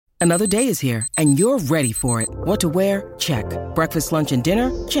Another day is here, and you're ready for it. What to wear? Check. Breakfast, lunch, and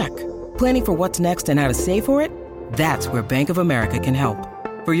dinner? Check. Planning for what's next and how to save for it? That's where Bank of America can help.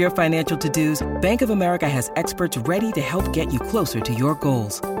 For your financial to-dos, Bank of America has experts ready to help get you closer to your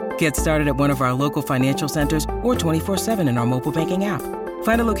goals. Get started at one of our local financial centers or 24/7 in our mobile banking app.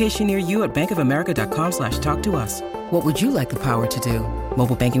 Find a location near you at bankofamerica.com/talktous. What would you like the power to do?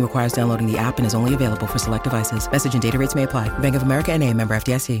 Mobile banking requires downloading the app and is only available for select devices. Message and data rates may apply. Bank of America N.A., member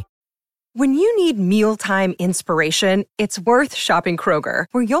FDIC. When you need mealtime inspiration, it's worth shopping Kroger,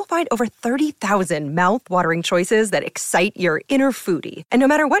 where you'll find over 30,000 mouth-watering choices that excite your inner foodie. And no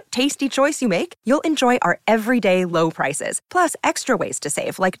matter what tasty choice you make, you'll enjoy our everyday low prices, plus extra ways to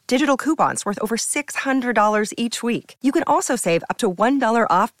save, like digital coupons worth over $600 each week. You can also save up to $1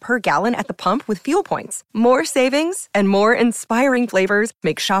 off per gallon at the pump with fuel points. More savings and more inspiring flavors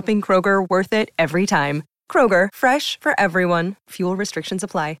make shopping Kroger worth it every time. Kroger, fresh for everyone. Fuel restrictions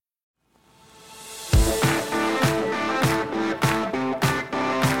apply.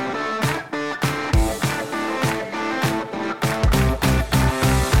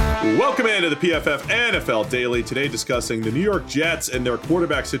 Welcome into the PFF NFL Daily. Today discussing the New York Jets and their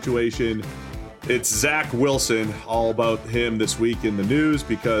quarterback situation. It's Zach Wilson, all about him this week in the news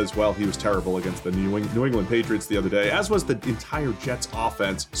because, well, he was terrible against the New England Patriots the other day, as was the entire Jets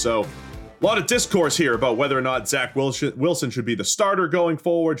offense. So a lot of discourse here about whether or not Zach Wilson should be the starter going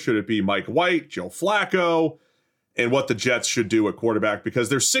forward. Should it be Mike White, Joe Flacco, and what the Jets should do at quarterback, because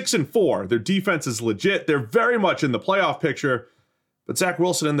they're 6-4. Their defense is legit. They're very much in the playoff picture. But Zach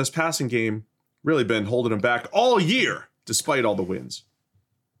Wilson in this passing game really been holding him back all year, despite all the wins.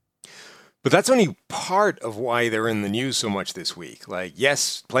 But that's only part of why they're in the news so much this week. Like,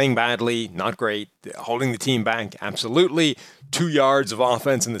 yes, playing badly, not great. Holding the team back, absolutely. 2 yards of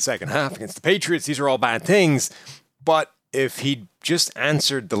offense in the second half against the Patriots. These are all bad things. But if he'd just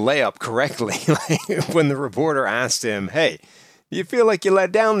answered the layup correctly, like when the reporter asked him, hey, do you feel like you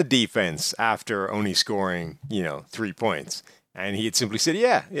let down the defense after only scoring, 3 points? And he had simply said,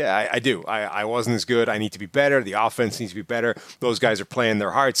 yeah, I do. I wasn't as good. I need to be better. The offense needs to be better. Those guys are playing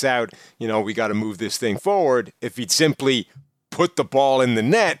their hearts out. We got to move this thing forward. If he'd simply put the ball in the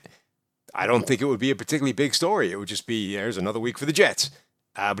net, I don't think it would be a particularly big story. It would just be, there's another week for the Jets.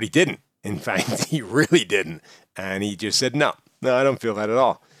 But he didn't. In fact, he really didn't. And he just said, no, I don't feel that at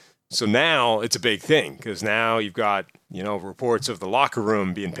all. So now it's a big thing because now you've got, reports of the locker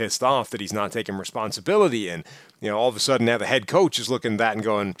room being pissed off that he's not taking responsibility. And, all of a sudden now the head coach is looking at that and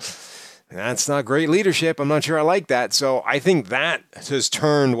going, that's not great leadership. I'm not sure I like that. So I think that has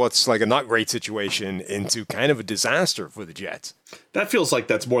turned what's like a not great situation into kind of a disaster for the Jets. That feels like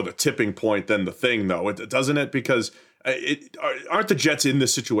that's more the tipping point than the thing, though, doesn't it? Because aren't the Jets in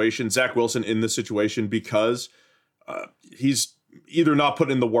this situation, Zach Wilson in this situation, because he's either not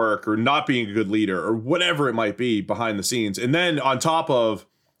putting in the work or not being a good leader or whatever it might be behind the scenes. And then on top of,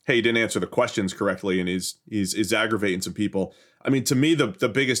 hey, he didn't answer the questions correctly and he's aggravating some people. I mean, to me,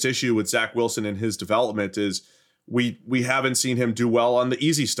 the biggest issue with Zach Wilson and his development is we haven't seen him do well on the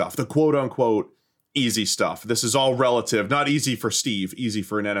easy stuff, the quote unquote easy stuff. This is all relative, not easy for Steve, easy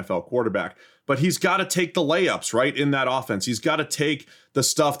for an NFL quarterback, but he's got to take the layups right in that offense. He's got to take the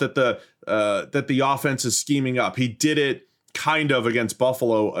stuff that the offense is scheming up. He did it kind of against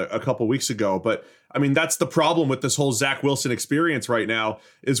Buffalo a couple weeks ago. But I mean, that's the problem with this whole Zach Wilson experience right now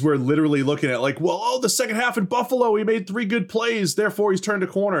is we're literally looking at like, well, the second half in Buffalo, he made 3 good plays. Therefore, he's turned a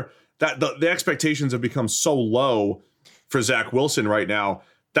corner. That the expectations have become so low for Zach Wilson right now.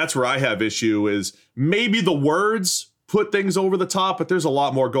 That's where I have issue is maybe the words put things over the top, but there's a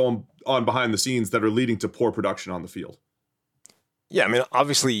lot more going on behind the scenes that are leading to poor production on the field. Yeah, I mean,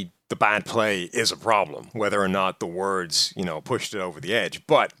 obviously the bad play is a problem, whether or not the words, pushed it over the edge.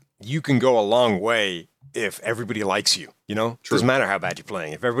 But you can go a long way if everybody likes you, True. Doesn't matter how bad you're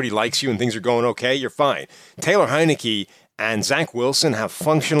playing. If everybody likes you and things are going okay, you're fine. Taylor Heineke and Zach Wilson have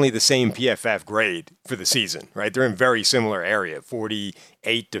functionally the same PFF grade for the season, right? They're in very similar area,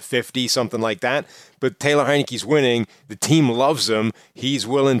 48 to 50, something like that. But Taylor Heineke's winning. The team loves him. He's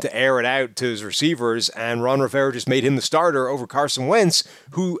willing to air it out to his receivers, and Ron Rivera just made him the starter over Carson Wentz,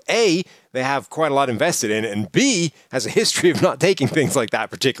 who, A, they have quite a lot invested in, and B, has a history of not taking things like that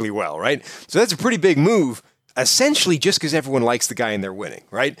particularly well, right? So that's a pretty big move, essentially just because everyone likes the guy and they're winning,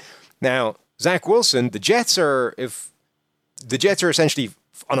 right? Now, Zach Wilson, the Jets are essentially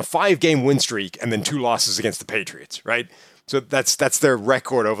on a 5-game win streak and then 2 losses against the Patriots, right? So that's their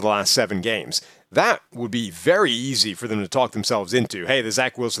record over the last 7 games. That would be very easy for them to talk themselves into. Hey, the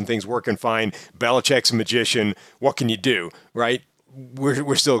Zach Wilson thing's working fine. Belichick's a magician. What can you do, right?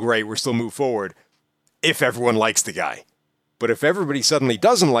 We're still great. We're still move forward if everyone likes the guy. But if everybody suddenly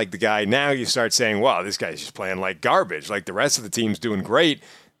doesn't like the guy, now you start saying, wow, this guy's just playing like garbage. Like the rest of the team's doing great.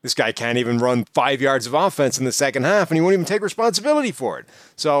 This guy can't even run 5 yards of offense in the second half, and he won't even take responsibility for it.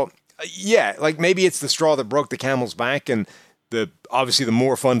 So, yeah, like maybe it's the straw that broke the camel's back, and obviously the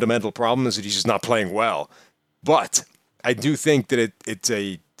more fundamental problem is that he's just not playing well. But I do think that it's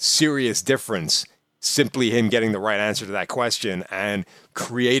a serious difference, simply him getting the right answer to that question and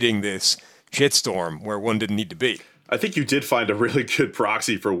creating this shitstorm where one didn't need to be. I think you did find a really good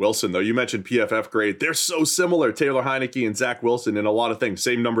proxy for Wilson, though. You mentioned PFF grade. They're so similar, Taylor Heinicke and Zach Wilson, in a lot of things.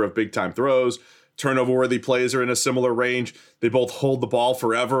 Same number of big-time throws. Turnover-worthy plays are in a similar range. They both hold the ball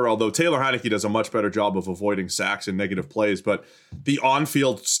forever, although Taylor Heinicke does a much better job of avoiding sacks and negative plays. But the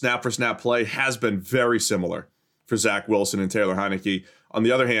on-field snap-for-snap play has been very similar for Zach Wilson and Taylor Heinicke. On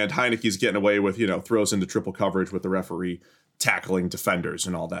the other hand, Heineke's getting away with, throws into triple coverage with the referee, tackling defenders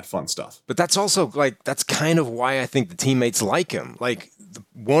and all that fun stuff. But that's also that's kind of why I think the teammates like him.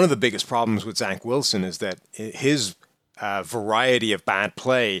 One of the biggest problems with Zach Wilson is that his variety of bad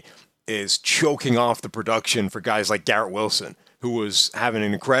play is choking off the production for guys like Garrett Wilson, who was having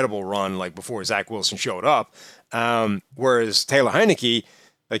an incredible run before Zach Wilson showed up. Whereas Taylor Heinicke,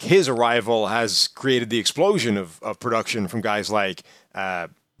 his arrival has created the explosion of production from guys like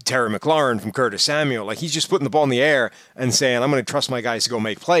Terry McLaurin, from Curtis Samuel. He's just putting the ball in the air and saying, I'm going to trust my guys to go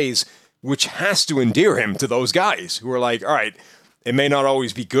make plays, which has to endear him to those guys who are like, all right, it may not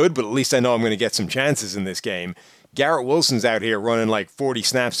always be good, but at least I know I'm going to get some chances in this game. Garrett Wilson's out here running 40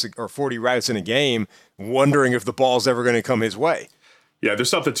 snaps or 40 routes in a game, wondering if the ball's ever going to come his way. Yeah, there's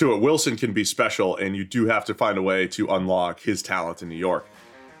something to it. Wilson can be special, and you do have to find a way to unlock his talent in New York.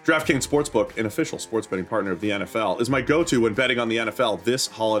 DraftKings Sportsbook, an official sports betting partner of the NFL, is my go-to when betting on the NFL this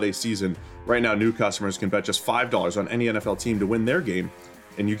holiday season. Right now, new customers can bet just $5 on any NFL team to win their game,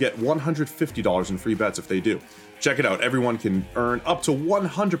 and you get $150 in free bets if they do. Check it out. Everyone can earn up to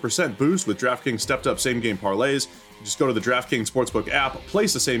 100% boost with DraftKings stepped-up same-game parlays. You just go to the DraftKings Sportsbook app,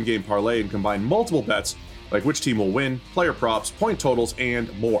 place a same-game parlay, and combine multiple bets like which team will win, player props, point totals,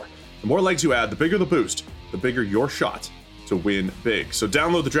 and more. The more legs you add, the bigger the boost, the bigger your shot to win big. So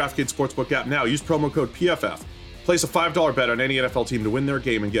download the DraftKings Sportsbook app now. Use promo code PFF. Place a $5 bet on any NFL team to win their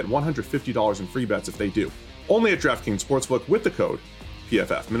game and get $150 in free bets if they do. Only at DraftKings Sportsbook with the code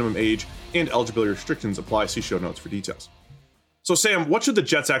PFF. Minimum age and eligibility restrictions apply. See show notes for details. So Sam, what should the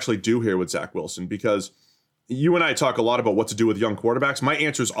Jets actually do here with Zach Wilson? Because you and I talk a lot about what to do with young quarterbacks. My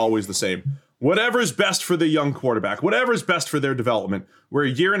answer is always the same. Whatever is best for the young quarterback, whatever is best for their development. We're a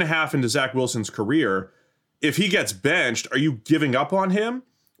year and a half into Zach Wilson's career. If he gets benched, are you giving up on him?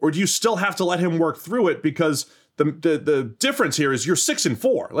 Or do you still have to let him work through it? Because the difference here is you're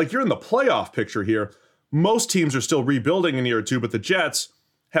 6-4. You're in the playoff picture here. Most teams are still rebuilding in a year or two, but the Jets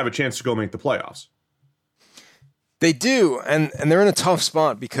have a chance to go make the playoffs. They do, and they're in a tough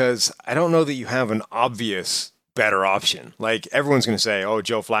spot because I don't know that you have an obvious better option. Everyone's going to say, oh,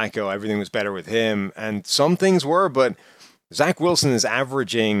 Joe Flacco, everything was better with him. And some things were, but Zach Wilson is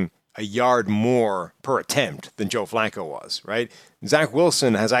averaging a yard more per attempt than Joe Flacco was, right? Zach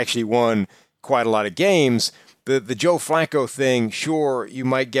Wilson has actually won quite a lot of games. The Joe Flacco thing, sure, you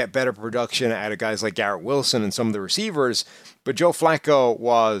might get better production out of guys like Garrett Wilson and some of the receivers, but Joe Flacco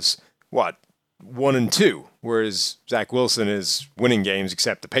was, 1-2, whereas Zach Wilson is winning games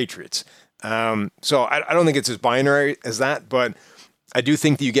except the Patriots. So I don't think it's as binary as that, but I do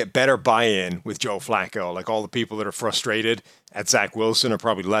think that you get better buy-in with Joe Flacco. All the people that are frustrated at Zach Wilson are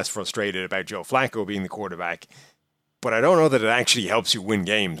probably less frustrated about Joe Flacco being the quarterback. But I don't know that it actually helps you win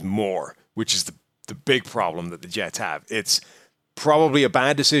games more, which is the big problem that the Jets have. It's probably a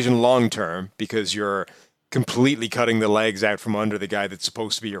bad decision long-term because you're completely cutting the legs out from under the guy that's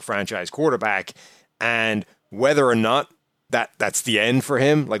supposed to be your franchise quarterback. And whether or not that's the end for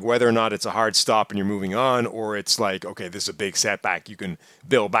him, whether or not it's a hard stop and you're moving on, or it's okay, this is a big setback you can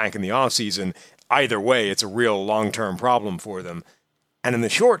build back in the offseason. Either way, it's a real long-term problem for them. And in the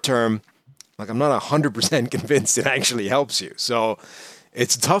short term, I'm not 100% convinced it actually helps you. So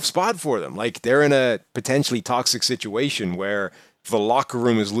it's a tough spot for them. They're in a potentially toxic situation where the locker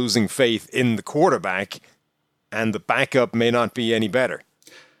room is losing faith in the quarterback and the backup may not be any better.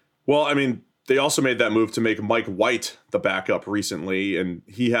 Well, I mean, they also made that move to make Mike White the backup recently, and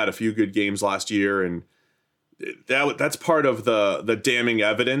he had a few good games last year, and that's part of the damning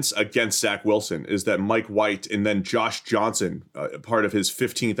evidence against Zach Wilson is that Mike White and then Josh Johnson, part of his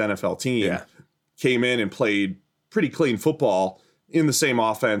 15th NFL team, came in and played pretty clean football in the same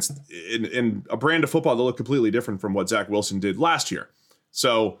offense in a brand of football that looked completely different from what Zach Wilson did last year.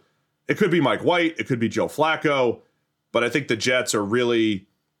 So it could be Mike White, it could be Joe Flacco, but I think the Jets are really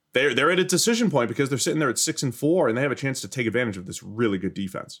they're at a decision point because they're sitting there at 6-4 and they have a chance to take advantage of this really good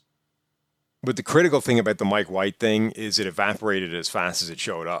defense. But the critical thing about the Mike White thing is it evaporated as fast as it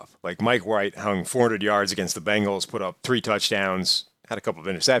showed up. Like Mike White hung 400 yards against the Bengals, put up 3 touchdowns, had a couple of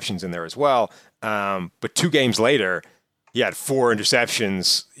interceptions in there as well. But 2 games later, he had 4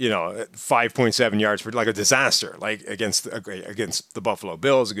 interceptions, 5.7 yards per, like a disaster, like against the Buffalo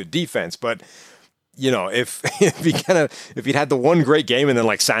Bills, a good defense. But if he'd had the one great game and then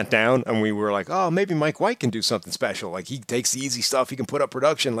like sat down and we were like, oh, maybe Mike White can do something special. Like he takes the easy stuff, he can put up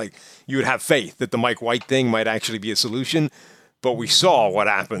production. Like you would have faith that the Mike White thing might actually be a solution. But we saw what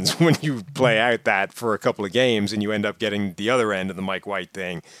happens when you play out that for a couple of games and you end up getting the other end of the Mike White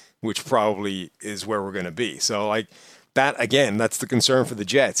thing, which probably is where we're going to be. So like that, again, that's the concern for the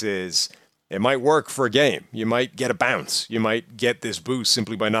Jets is it might work for a game. You might get a bounce. You might get this boost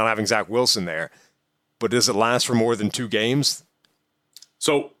simply by not having Zach Wilson there. But does it last for more than 2 games?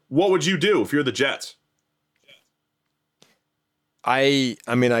 So what would you do if you're the Jets? I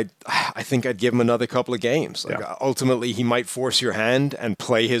think I'd give him another couple of games. Ultimately, he might force your hand and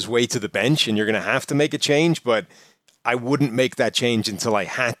play his way to the bench, and you're going to have to make a change. But I wouldn't make that change until I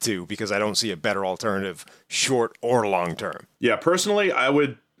had to because I don't see a better alternative, short or long term. Yeah, personally, I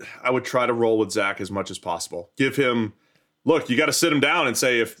would try to roll with Zach as much as possible. Give him, look, you got to sit him down and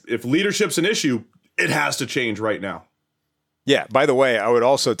say if leadership's an issue, it has to change right now. Yeah, by the way, I would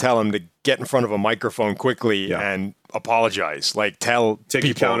also tell him to get in front of a microphone quickly and apologize. Like take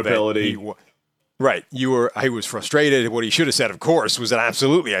accountability. He was frustrated. What he should have said, of course, was that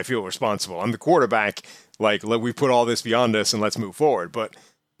absolutely I feel responsible. I'm the quarterback. Like we put all this beyond us and let's move forward. But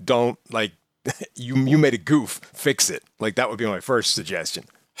don't you made a goof. Fix it. Like that would be my first suggestion.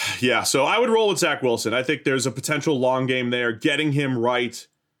 Yeah, so I would roll with Zach Wilson. I think there's a potential long game there. Getting him right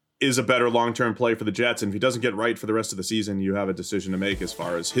is a better long-term play for the Jets. And if he doesn't get right for the rest of the season, you have a decision to make as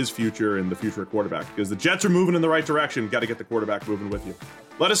far as his future and the future of quarterback. Because the Jets are moving in the right direction. Got to get the quarterback moving with you.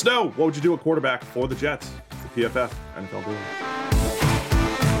 Let us know. What would you do at quarterback for the Jets? The PFF NFL Daily.